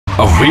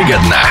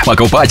Выгодно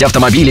покупать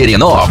автомобили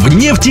Рено в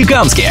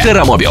Нефтекамске.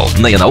 Террамобил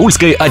на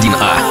Янаульской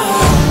 1А.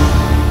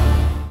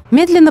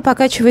 Медленно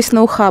покачиваясь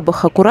на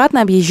ухабах,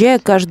 аккуратно объезжая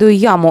каждую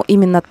яму.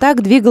 Именно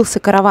так двигался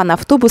караван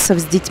автобусов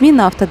с детьми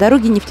на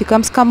автодороге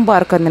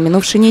Нефтекамск-Амбарка на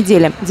минувшей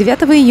неделе.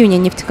 9 июня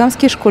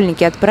нефтекамские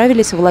школьники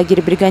отправились в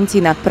лагерь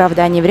Бригантина.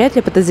 Правда, они вряд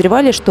ли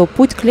подозревали, что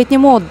путь к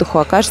летнему отдыху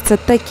окажется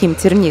таким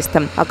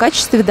тернистым. О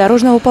качестве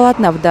дорожного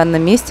полотна в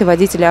данном месте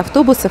водители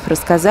автобусов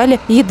рассказали,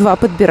 едва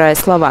подбирая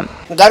слова.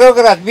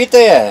 Дорога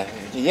разбитая,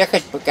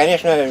 ехать,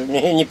 конечно,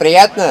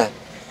 неприятно.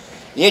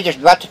 Едешь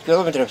 20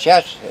 километров в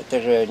час,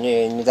 это же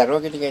не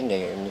дорога,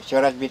 не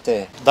все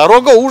разбитое.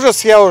 Дорога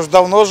ужас, я уже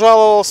давно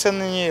жаловался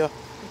на нее.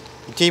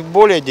 Тем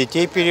более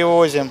детей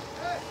перевозим.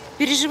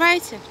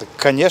 Переживаете? Так,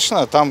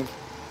 конечно, там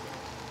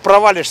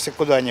провалишься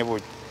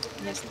куда-нибудь.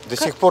 До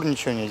сих пор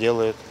ничего не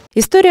делают.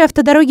 История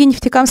автодороги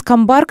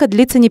Нефтекамск-Амбарка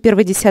длится не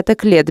первый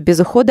десяток лет. Без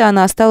ухода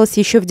она осталась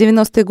еще в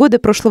 90-е годы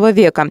прошлого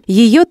века.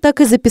 Ее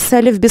так и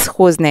записали в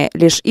бесхозные.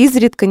 Лишь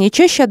изредка, не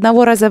чаще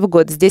одного раза в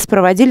год, здесь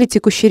проводили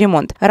текущий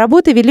ремонт.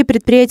 Работы вели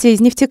предприятия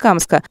из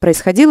Нефтекамска.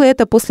 Происходило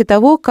это после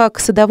того, как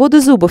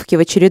садоводы Зубовки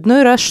в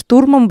очередной раз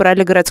штурмом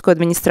брали городскую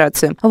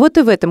администрацию. Вот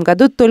и в этом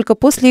году только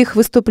после их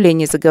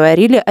выступлений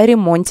заговорили о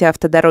ремонте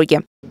автодороги.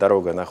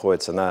 Дорога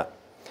находится на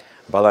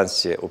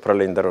балансе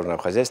управления дорожного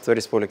хозяйства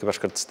Республики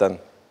Башкортостан.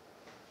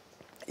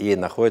 И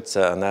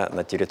находится она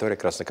на территории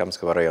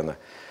Краснокамского района.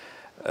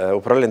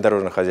 Управление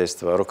дорожного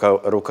хозяйства,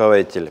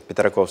 руководитель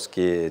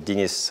Петраковский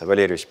Денис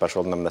Валерьевич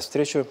пошел нам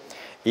навстречу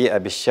и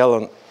обещал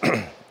он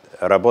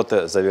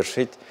работу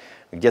завершить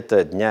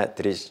где-то дня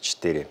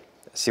 3-4.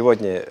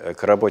 Сегодня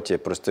к работе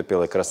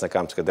приступила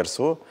Краснокамская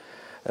ДРСУ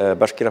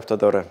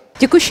Башкиравтодора.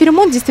 Текущий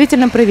ремонт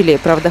действительно провели,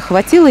 правда,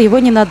 хватило его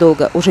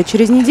ненадолго. Уже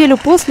через неделю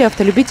после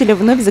автолюбители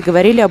вновь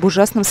заговорили об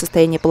ужасном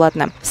состоянии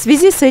полотна. В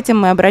связи с этим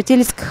мы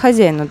обратились к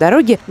хозяину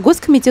дороги,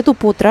 Госкомитету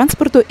по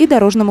транспорту и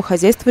дорожному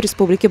хозяйству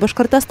Республики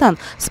Башкортостан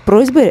с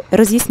просьбой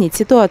разъяснить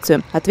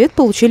ситуацию. Ответ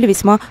получили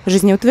весьма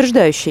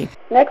жизнеутверждающий.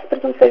 На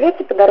экспертном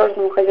совете по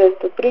дорожному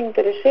хозяйству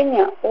принято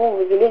решение о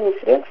выделении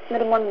средств на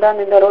ремонт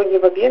данной дороги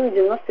в объеме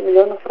 90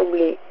 миллионов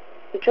рублей.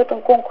 С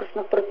учетом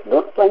конкурсных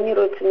процедур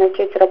планируется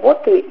начать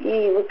работы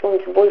и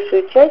выполнить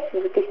большую часть в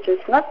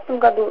 2018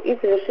 году и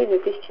завершить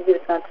в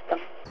 2019.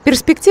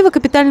 Перспектива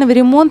капитального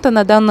ремонта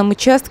на данном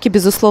участке,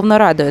 безусловно,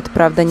 радует.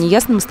 Правда,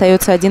 неясным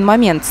остается один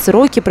момент –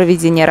 сроки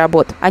проведения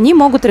работ. Они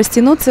могут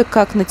растянуться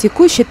как на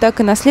текущий, так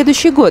и на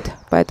следующий год.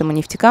 Поэтому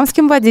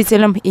нефтекамским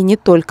водителям и не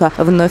только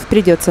вновь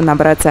придется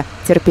набраться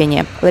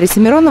терпения. Лариса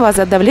Миронова,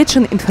 Азат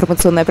Давлетшин,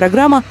 информационная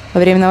программа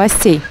 «Время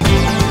новостей».